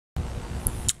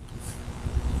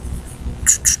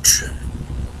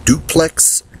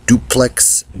Duplex,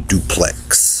 Duplex,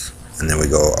 Duplex. And then we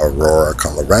go Aurora,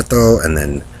 Colorado, and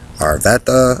then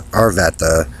Arvada,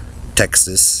 Arvada,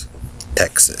 Texas,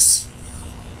 Texas.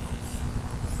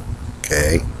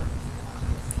 Okay.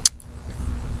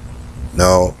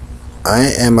 No,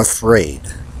 I am afraid.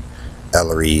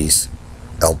 Ellery's,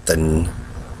 Elton,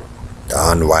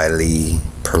 Don Wiley,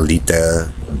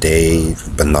 Perlita,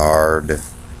 Dave, Bernard,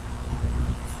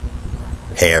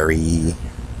 Harry,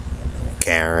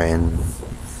 Karen,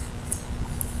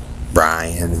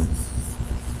 Brian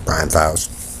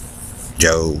Faust,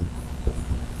 Joe,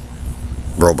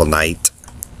 Robo Knight,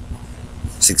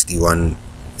 61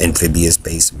 Amphibious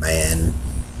Base Man.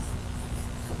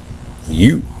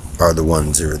 You are the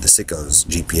ones who are the sickos.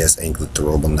 GPS Anklet to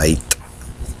Robo Knight.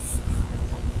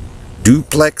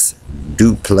 Duplex,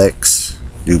 Duplex,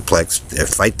 Duplex. They're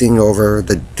fighting over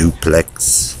the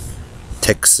duplex.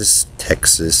 Texas,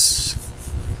 Texas.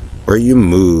 Where you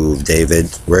move, David?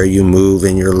 Where you move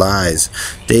in your lies?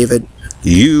 David,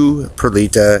 you,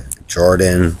 Perlita,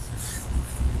 Jordan,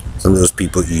 some of those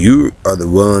people, you are the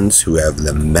ones who have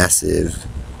the massive,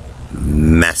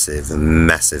 massive,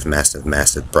 massive, massive,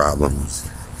 massive problems.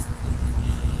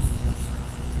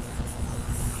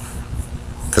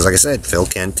 Because like I said, Phil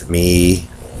Kent, me,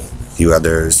 a few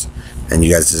others, and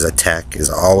you guys' attack has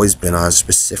always been on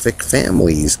specific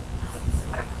families.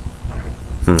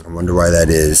 I wonder why that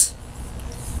is.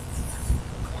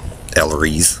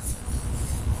 Ellery's.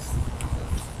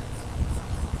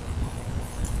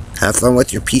 Have fun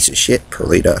with your piece of shit,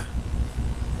 Perlita.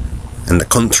 And the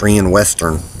country and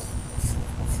western.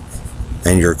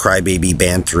 And your crybaby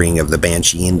bantering of the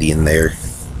Banshee Indian there.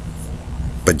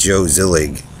 But Joe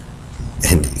Zillig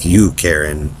and you,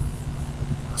 Karen,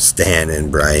 Stan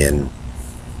and Brian,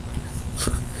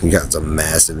 you got some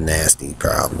massive nasty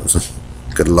problems.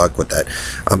 Good luck with that.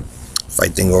 I'm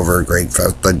fighting over Greg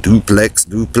Faust, the duplex,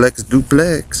 duplex,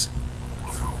 duplex.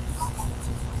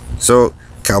 So,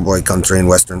 Cowboy, Country, and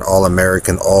Western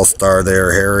All-American All-Star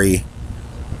there, Harry.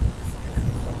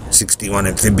 61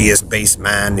 Amphibious Base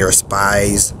Man, your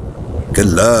spies. Good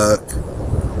luck.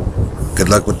 Good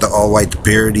luck with the all-white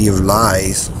purity of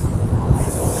lies.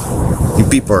 You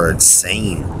people are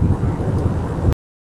insane.